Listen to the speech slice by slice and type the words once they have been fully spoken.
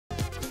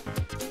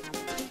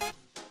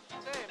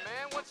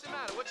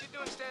what you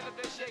doing standing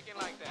up there shaking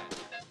like that?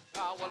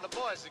 Ah, well, the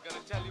boys are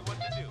gonna tell you what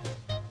to do.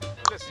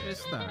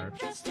 Listen.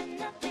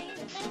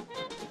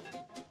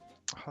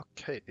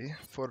 Okay,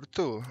 for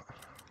two.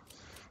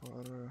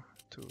 For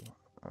two.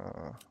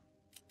 I'm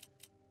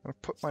gonna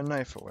put my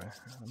knife away.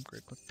 I'm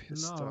great with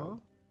pistol.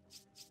 No.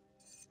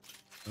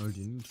 Oh,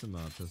 do you need some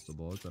pistol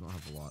bullets? I don't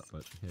have a lot,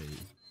 but hey.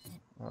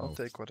 I'll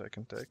take what I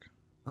can take.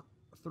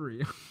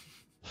 3.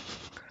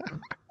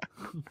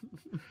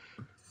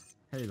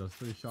 Hey, those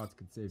 3 shots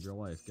could save your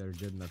life. Get a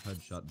good enough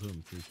headshot,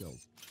 boom, 3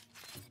 kills.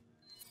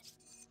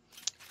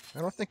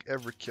 I don't think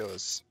every kill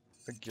is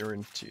a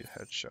guaranteed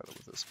headshot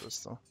with this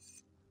pistol.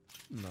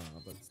 Nah,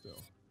 but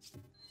still.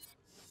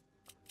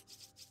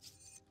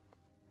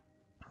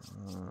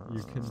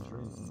 You can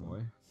dream,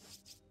 boy.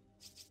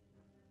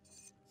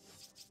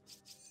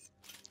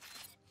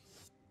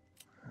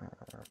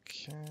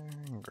 Okay,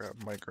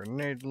 grab my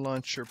grenade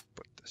launcher,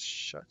 put the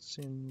shots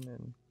in,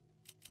 and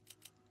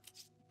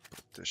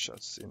put the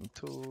shots in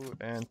too,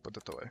 and put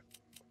it away.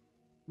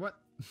 What?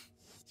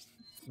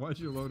 Why'd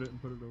you load it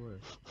and put it away?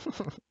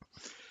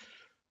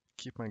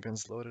 Keep my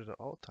guns loaded at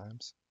all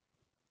times.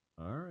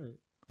 Alright.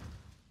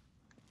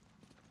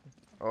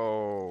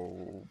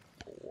 Oh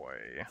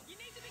boy.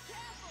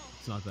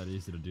 It's not that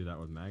easy to do that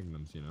with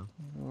magnums, you know?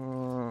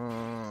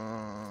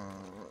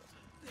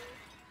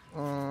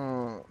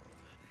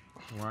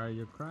 Why are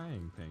you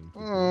crying, Pink?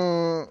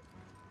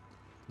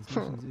 This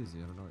mission's easy,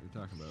 I don't know what you're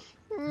talking about.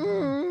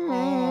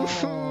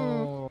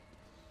 Oh.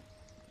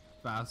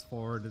 Fast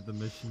forwarded the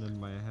mission in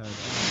my head.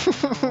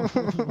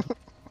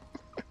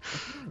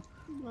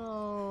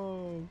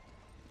 No.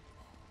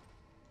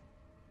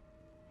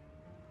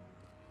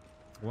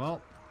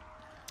 Well,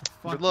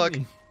 fuck good luck.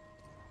 Me.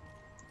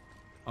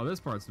 Oh, this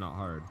part's not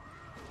hard.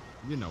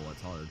 You know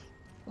what's hard.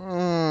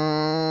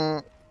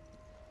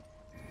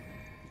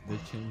 They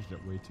changed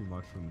it way too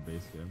much from the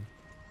base game.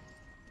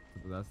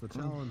 But that's the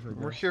challenge, I guess.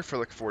 We're here for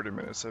like 40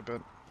 minutes, I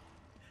bet.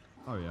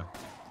 Oh yeah,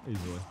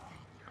 easily.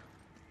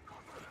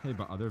 Hey,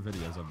 but other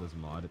videos of this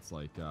mod, it's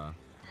like,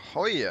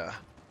 oh yeah.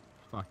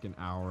 fucking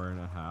hour and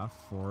a half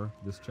for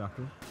this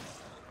chapter.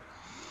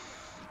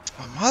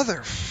 Oh,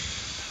 mother.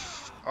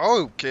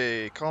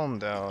 Okay, calm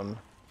down.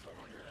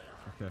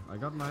 Okay, I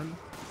got mine.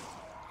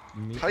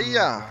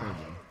 Hiya!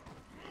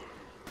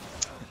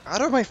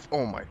 Out of my.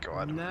 Oh my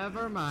god.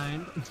 Never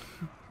mind.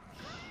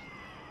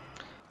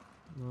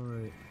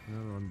 Alright, I'm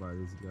gonna run by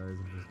these guys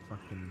and just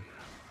fucking.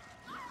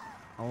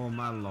 Oh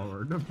my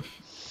lord.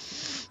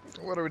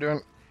 What are we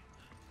doing?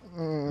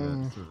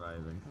 Yeah,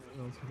 surviving.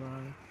 I'll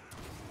survive.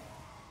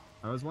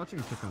 I was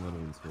watching Chicken Little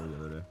in school the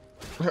other day.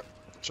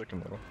 Chicken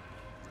Little.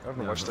 I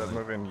haven't watched that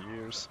movie in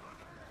years.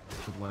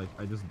 But like,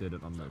 I just did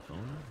it on my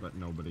phone, but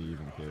nobody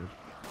even cared.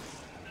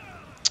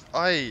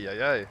 Ay,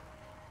 ay, ay.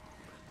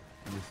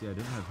 You see, I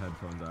didn't have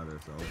headphones either,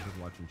 so I was just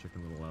watching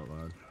Chicken Little out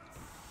loud.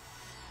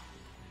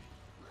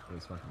 It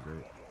was fucking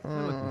great.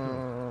 Hey, look,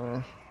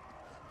 cool.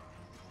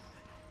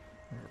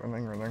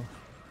 Running.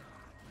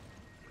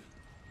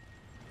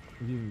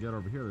 If you can get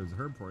over here, there's a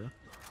herb for you.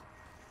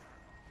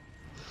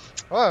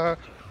 Ah!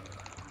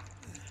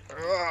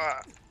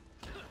 Ah!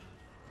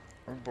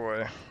 Oh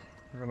boy.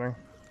 Running.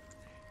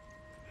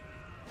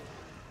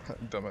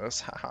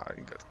 Dumbass. Haha,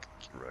 you got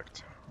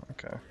wrecked.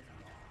 Okay.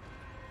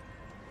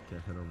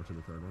 Okay, head over to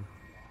the third one.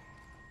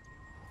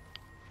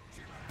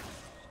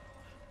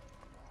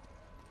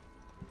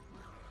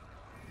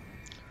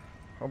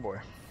 Oh boy.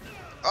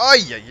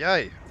 Ay, ay,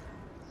 ay!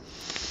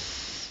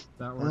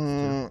 That works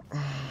too.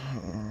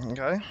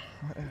 Okay.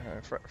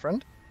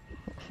 Friend?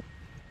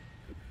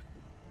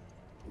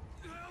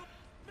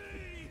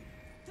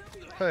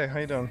 Hey, how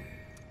you doing?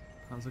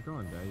 How's it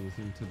going, guy? You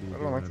seem to be. I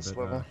don't like this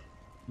level.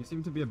 You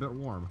seem to be a bit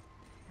warm.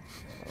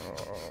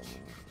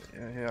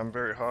 Yeah, I'm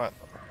very hot.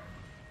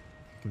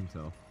 I can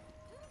tell.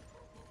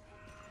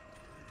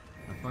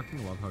 I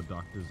fucking love how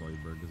Dr.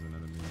 Zoidberg is an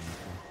enemy in this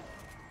one.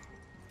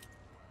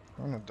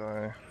 I'm gonna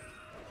die.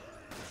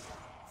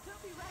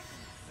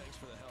 Thanks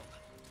for the help.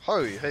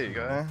 Holy, hey,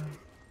 guy.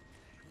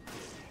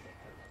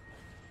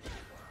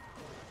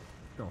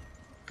 Go.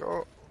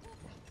 Go.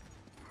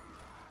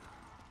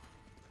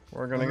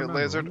 We're gonna get Remember,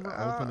 lasered. when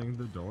we're opening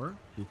the door,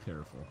 be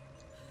careful.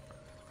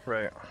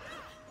 Right.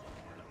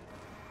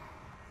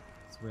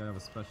 So we have a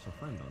special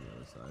friend on the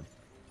other side.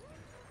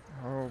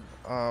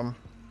 Oh,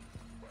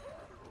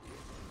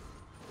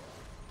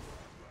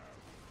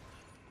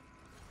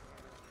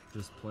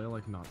 Just play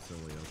like not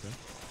silly, okay?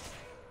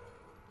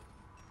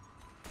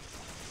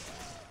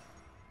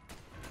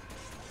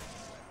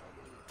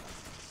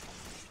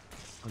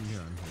 I'm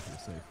here, you're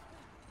safe.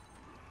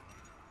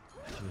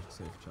 You're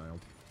safe, child.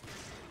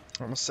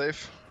 I'm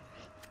safe.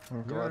 Oh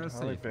You're god, I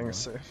safe, like being boy.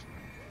 safe.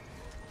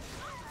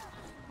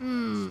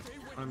 I'm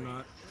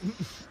not.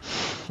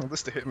 At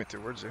least they hit me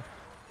towards you.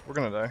 We're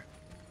gonna die.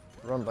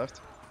 Run left.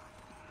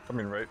 I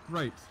mean right.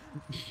 Right.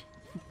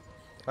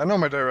 I know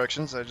my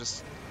directions, I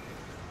just...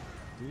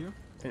 Do you?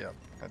 Yeah,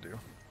 I do.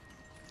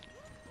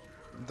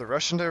 The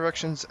Russian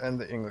directions and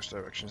the English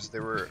directions, they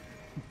were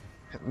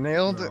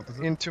nailed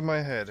into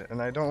my head,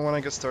 and I don't want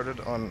to get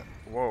started on...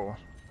 Whoa.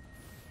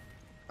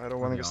 I don't Or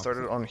want to the get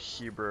started opposite? on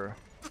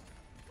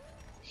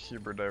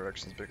Hebrew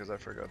directions because I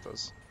forgot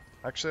those.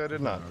 Actually, I did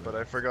Okay, not, okay. but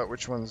I forgot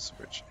which one's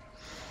which.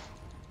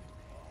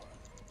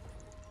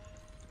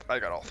 I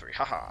got all three.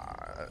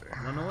 Haha.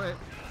 Run away.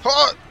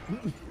 Ha!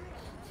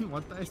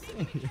 What did I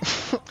say?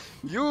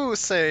 You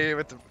say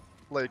with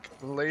like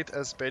late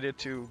as beta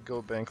to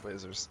go bank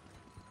lasers.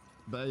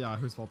 But yeah,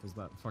 whose fault was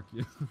that? Fuck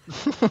you.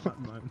 Not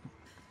mine.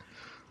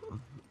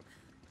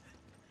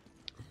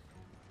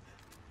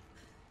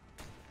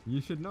 You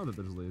should know that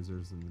there's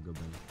lasers in Go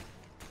Bank.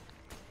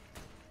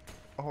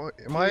 Oh,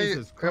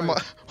 Jesus am I?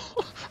 Christ.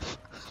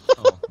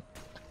 Oh.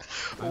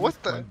 I What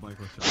just the? point blank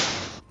was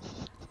shot.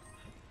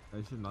 I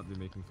should not be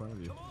making fun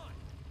of you.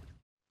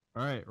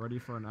 Alright, ready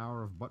for an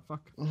hour of butt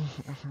fuck?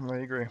 I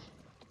agree.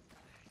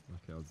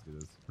 Okay, let's do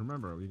this.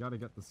 Remember, we gotta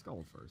get the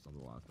skull first on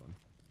the last one.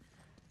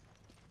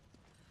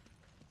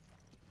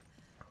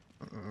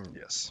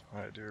 Yes,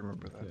 I do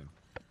remember that. Okay.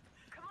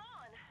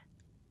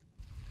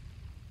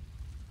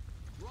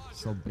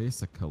 So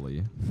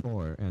basically,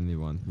 for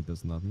anyone who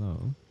does not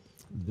know,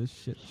 this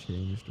shit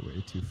changed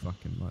way too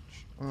fucking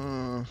much.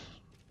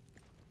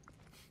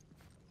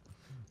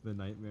 The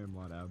Nightmare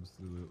mod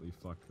absolutely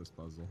fucked this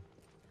puzzle.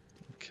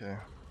 Okay.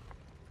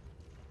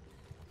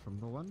 From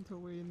the one to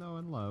we know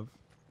and love,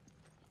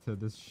 to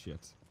this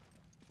shit.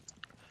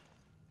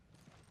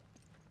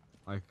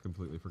 I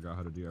completely forgot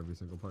how to do every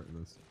single part of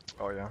this.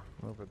 Oh yeah,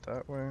 move it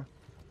that way.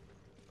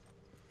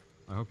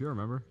 I hope you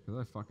remember, because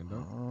I fucking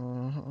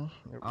don't.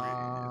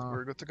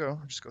 We're good to go.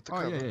 Just go to Oh,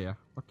 cover. yeah.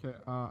 Okay,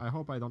 I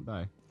hope I don't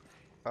die.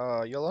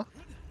 Yellow?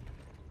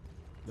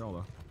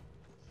 YOLO.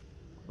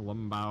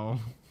 Lumbao.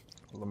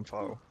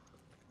 Lumphao.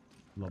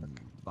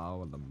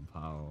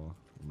 Lumbao.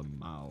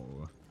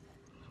 Lumbao.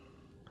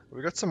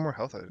 We got some more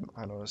health,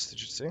 I noticed.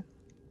 Did you see?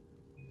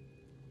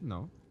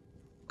 No.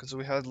 Because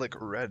we had like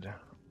red.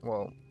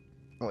 Well,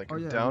 like Oh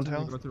yeah, down every time you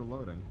health. go through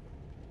loading.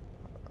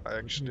 I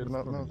actually did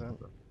not know that.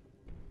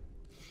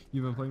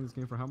 You've been playing this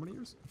game for how many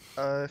years?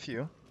 A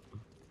few.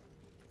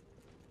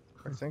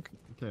 I think.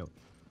 Okay,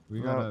 we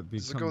Now, gotta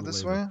does it become go the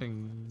this laser. way?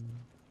 Ding,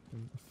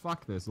 ding.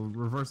 Fuck this, we'll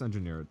reverse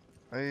engineer it.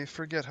 I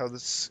forget how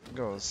this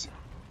goes.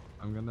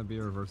 I'm gonna be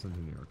a reverse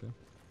engineer, okay?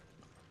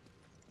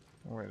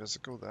 Wait, does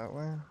it go that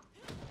way?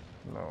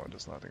 No, it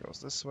does not. It goes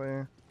this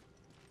way.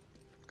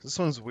 'Cause this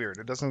one's weird.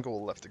 It doesn't go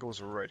left. It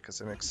goes right because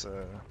it makes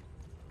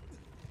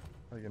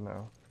how you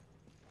know.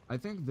 I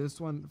think this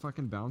one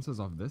fucking bounces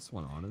off this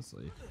one,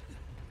 honestly.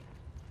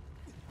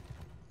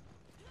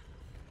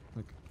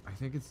 Like, I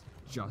think it's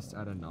just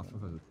at enough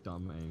of a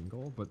dumb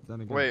angle, but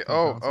then again. Wait, it could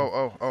oh, bounce oh,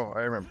 off- oh, oh,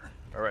 I remember.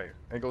 Alright,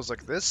 it goes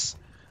like this,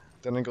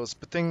 then it goes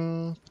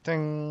pa-ting,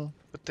 pa-ting,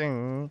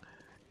 pa-ting,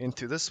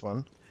 into this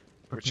one,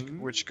 Pa-ting.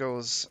 which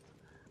goes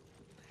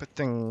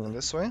pa-ting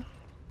this way,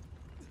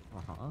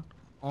 Uh-huh.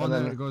 Oh, And and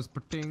then then it goes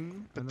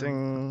pa-ting. and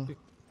then pa-ting, pa-ting.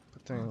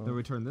 pa-ting. Then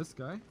we turn this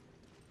guy.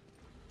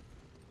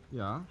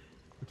 Yeah.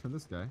 We turn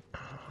this guy.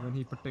 And then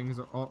he pa-tings.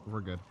 Oh,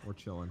 we're good. We're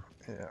chilling.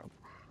 Yeah,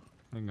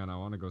 Hang on, I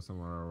want to go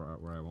somewhere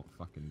where I won't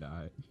fucking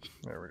die.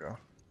 there we go.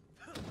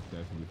 Okay, I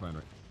should be fine,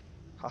 right?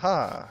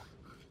 Haha,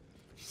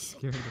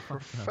 Scared the fuck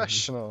out of me.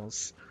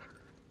 professionals.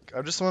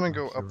 I just want to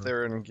go Sure. up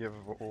there and give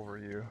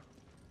overview.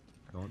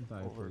 Don't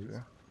die, please.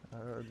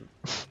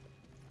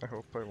 I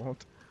hope I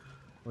won't.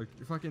 Like,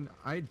 fucking,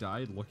 I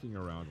died looking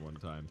around one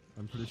time.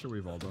 I'm pretty sure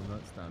we've all done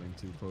that, standing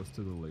too close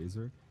to the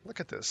laser. Look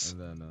at this.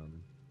 And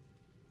then,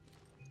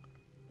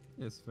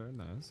 it's very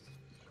nice.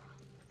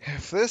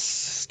 If this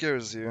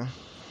scares you,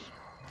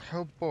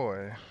 oh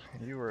boy,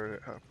 you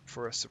were up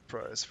for a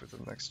surprise for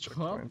the next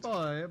Oh checkpoint.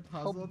 boy,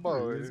 puzzle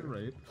 3 is boy.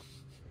 right.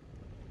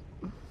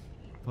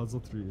 Puzzle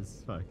 3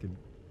 is fucking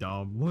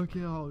dumb. Look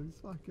at all these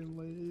fucking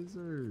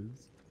lasers.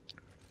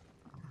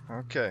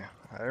 Okay,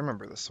 I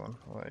remember this one.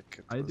 Like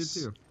it I did was-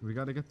 too. We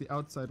gotta get the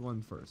outside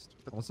one first.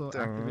 But Also,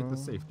 activate the then-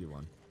 safety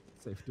one.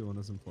 Safety one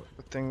is important.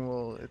 The thing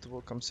will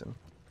come soon.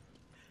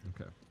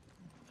 Okay.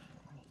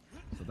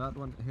 So that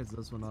one hits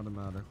this one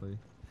automatically.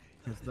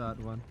 Hits that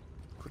one.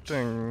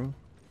 Thing.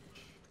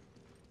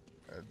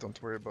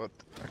 Don't worry about.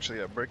 Actually,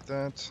 yeah, break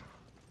that.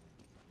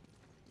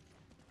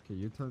 Okay,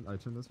 you turn. I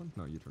turn this one.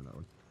 No, you turn that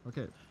one.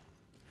 Okay.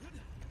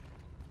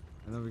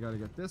 And then we gotta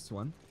get this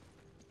one.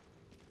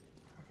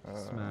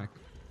 Smack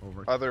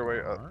over. Other way.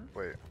 car.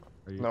 Wait.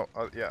 Are you- No.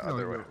 Yeah, No,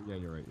 other way. Yeah,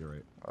 you're right. You're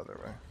right. Other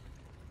way.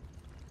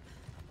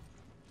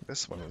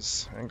 This one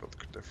is angled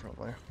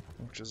differently,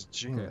 which is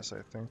genius,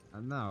 I think.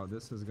 And now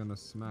this is gonna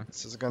smack.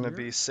 This is gonna here.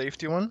 be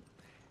safety one.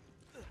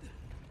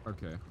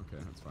 Okay,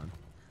 that's fine.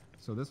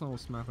 So this one will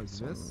smack like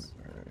So, this,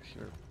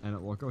 here. and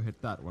it will go hit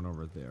that one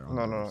over there. On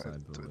No, the no, other side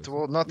of the it laser.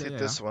 will not Yeah, hit yeah,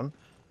 this yeah. one.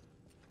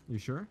 You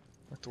sure?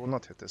 It will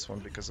not hit this one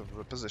because of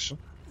the position.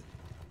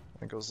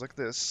 It goes like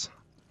this.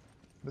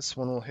 This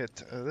one will hit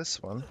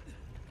this one.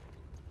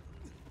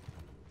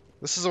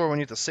 This is where we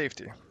need the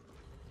safety.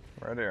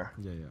 Right here.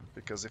 Yeah.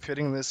 Because if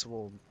hitting this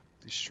will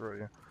destroy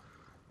you.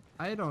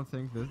 I don't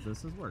think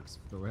this works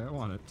the way I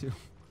want it to.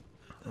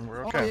 And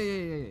we're Oh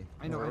okay. yeah.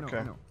 I know. We're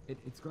okay.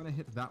 It's gonna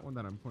hit that one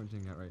that I'm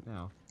pointing at right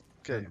now.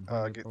 Okay, and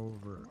bring it get,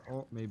 over.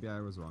 Oh, maybe I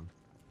was wrong.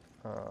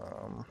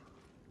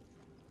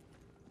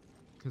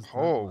 'Cause that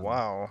Oh, one-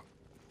 wow.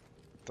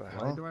 The Why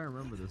hell? do I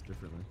remember this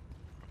differently?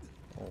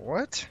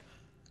 What?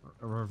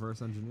 A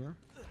reverse engineer?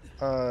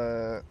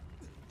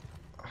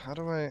 How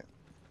do I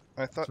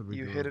thought Should we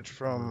you do hit a it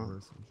from...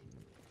 reverse engineer?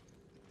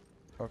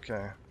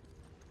 Okay.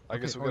 I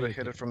Okay, guess we oh, gotta yeah,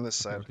 hit okay. it from this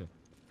side. Okay.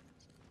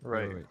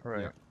 Right, Wait.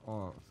 right. Yeah.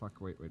 Oh, fuck.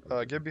 Wait.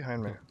 Get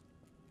behind me. Okay.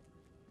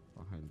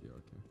 Behind you,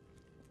 okay.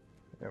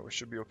 Yeah, we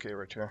should be okay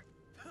right here.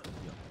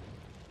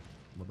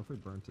 What if we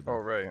burn to death? Oh,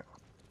 right.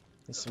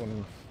 This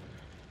one...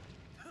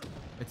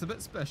 It's a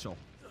bit special.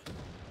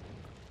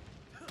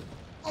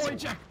 Oh, wait,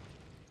 Jack!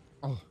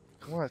 Oh.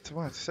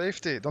 What?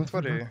 Safety, don't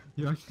worry.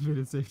 You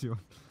activated safety on.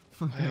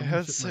 Fuck, I almost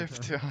had shit my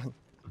safety pants. on.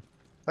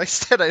 I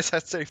said I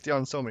had safety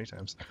on so many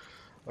times.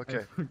 Okay.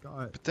 I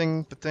forgot.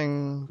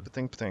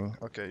 Pating.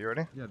 Okay, you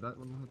ready? Yeah, that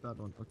one, that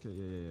one. Okay,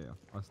 yeah.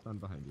 I'll stand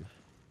behind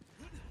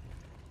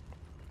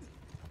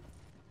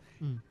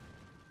you.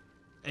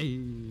 Hey.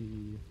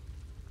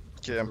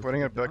 Okay, I'm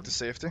putting it back to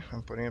safety.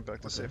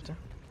 Safety.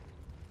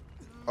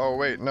 Oh,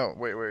 wait, no.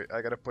 Wait.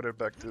 I gotta put it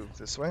back to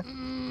this way.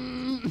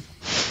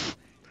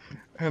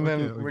 And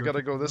then we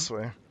gotta go this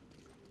way.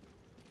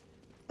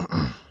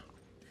 And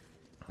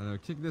I'll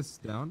kick this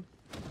down.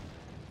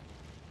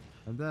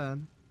 And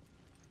then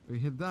we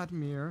hit that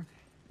mirror.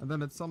 And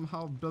then it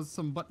somehow does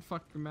some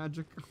buttfuck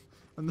magic.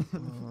 And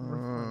then we're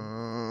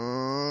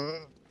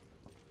fine.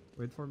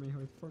 Wait for me.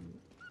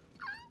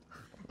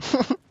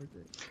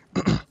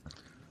 Okay.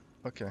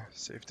 Okay,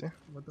 safety.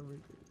 What do we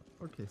do?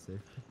 Okay,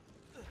 safety.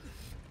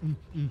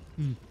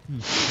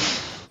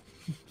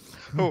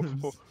 Oh,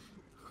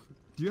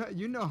 Do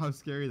you know how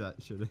scary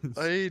that shit is?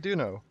 I do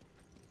know.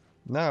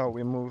 Now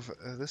we move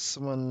this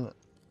one.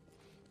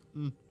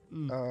 Am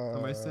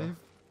I safe?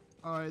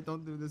 Alright,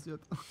 don't do this yet.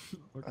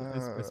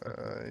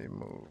 Okay,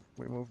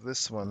 We move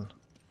this one.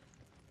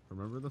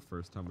 Remember the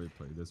first time we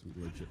played this, we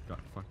legit got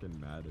fucking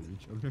mad at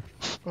each other.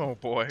 Oh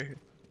boy.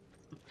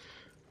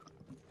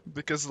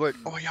 Because like,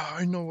 oh yeah,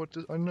 I know what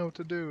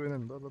to do, and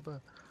then blah blah blah.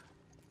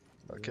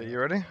 Okay, you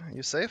ready?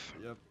 You safe?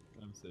 Yep,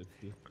 I'm safe.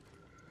 Yeah.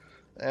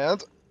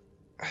 And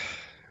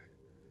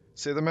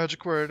say the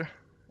magic word.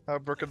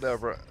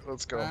 Abracadabra.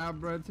 Let's go.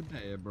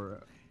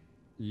 Abracadabra.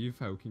 You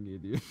fucking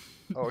idiot.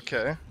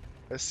 Okay,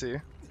 I see.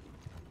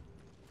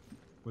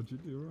 What'd you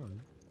do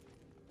wrong?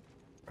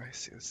 I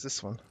see. It's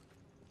this one.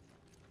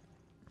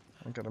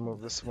 I gotta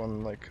move this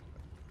one like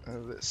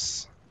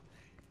this.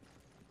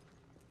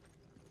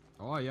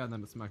 Oh yeah, and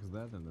then it smacks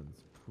that, and then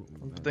it's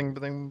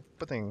boom.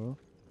 Ba-ding.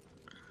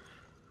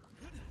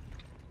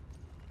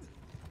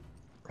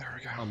 There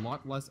we go. A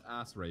lot less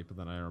ass rape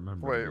than I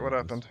remember. Wait, what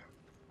happened?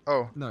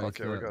 Oh, No,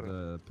 okay, we got it.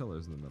 the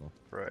pillars in the middle.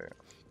 Right.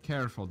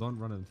 Careful, don't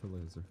run into the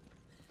laser.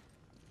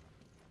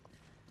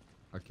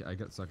 Okay, I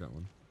got second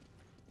one.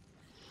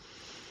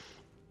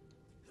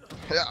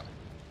 Yeah.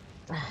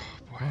 Oh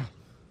boy.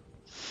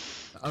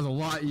 That was a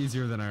lot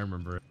easier than I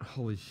remember it.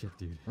 Holy shit,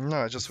 dude.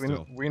 No, just we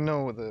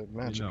know the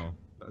magic. You know,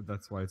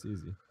 that's why it's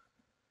easy.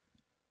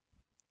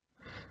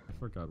 I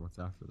forgot what's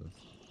after this.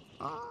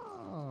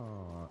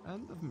 Oh,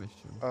 end of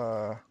mission.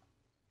 Oh.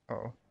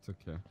 It's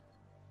okay.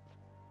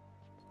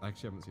 I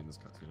actually haven't seen this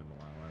cutscene in a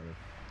while either.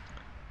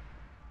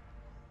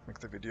 Make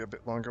the video a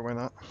bit longer, why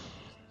not?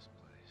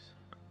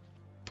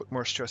 Put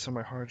more stress on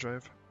my hard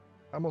drive.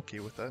 I'm okay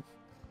with that.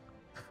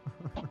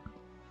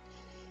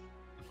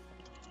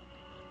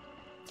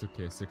 It's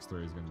okay,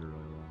 6-3 is gonna be really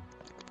long.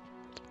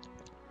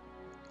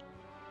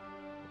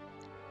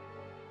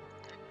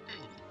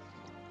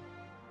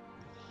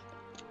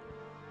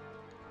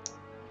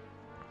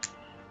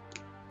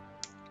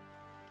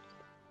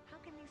 How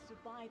can they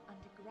survive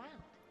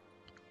underground?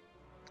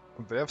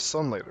 They have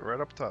sunlight right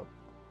up top.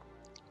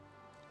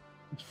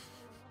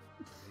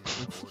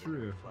 It's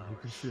true. You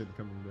can see it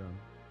coming down.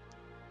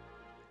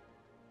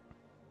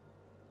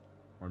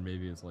 Or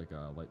maybe it's like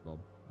a light bulb,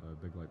 a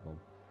big light bulb.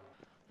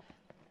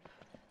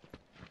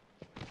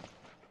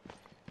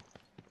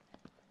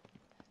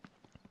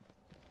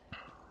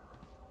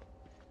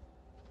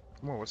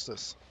 Whoa, what's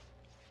this?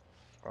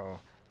 Oh.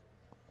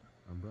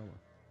 Umbrella.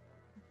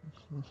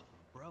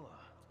 Umbrella.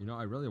 You know,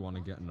 I really want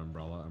to get an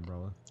umbrella.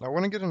 I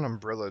want to get an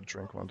umbrella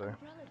drink one day.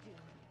 Umbrella do.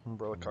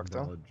 Umbrella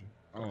cocktail?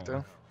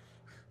 Cocktail?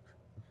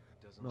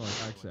 No, like,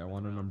 actually, I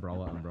want an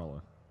umbrella.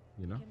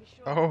 You know? Can be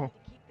sure Oh, to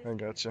keep this I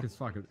gotcha. Because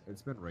fuck,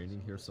 it's been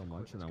raining here so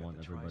much, and I want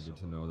everybody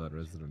to know that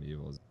Resident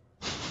Evil is.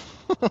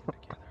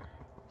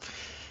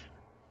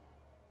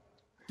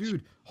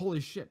 Dude, holy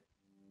shit!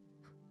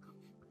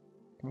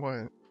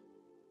 What?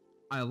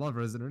 I love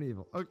Resident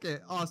Evil. Okay,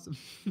 awesome.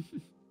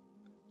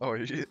 Oh,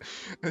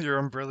 your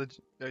umbrella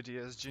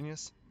idea is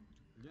genius?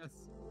 Yes.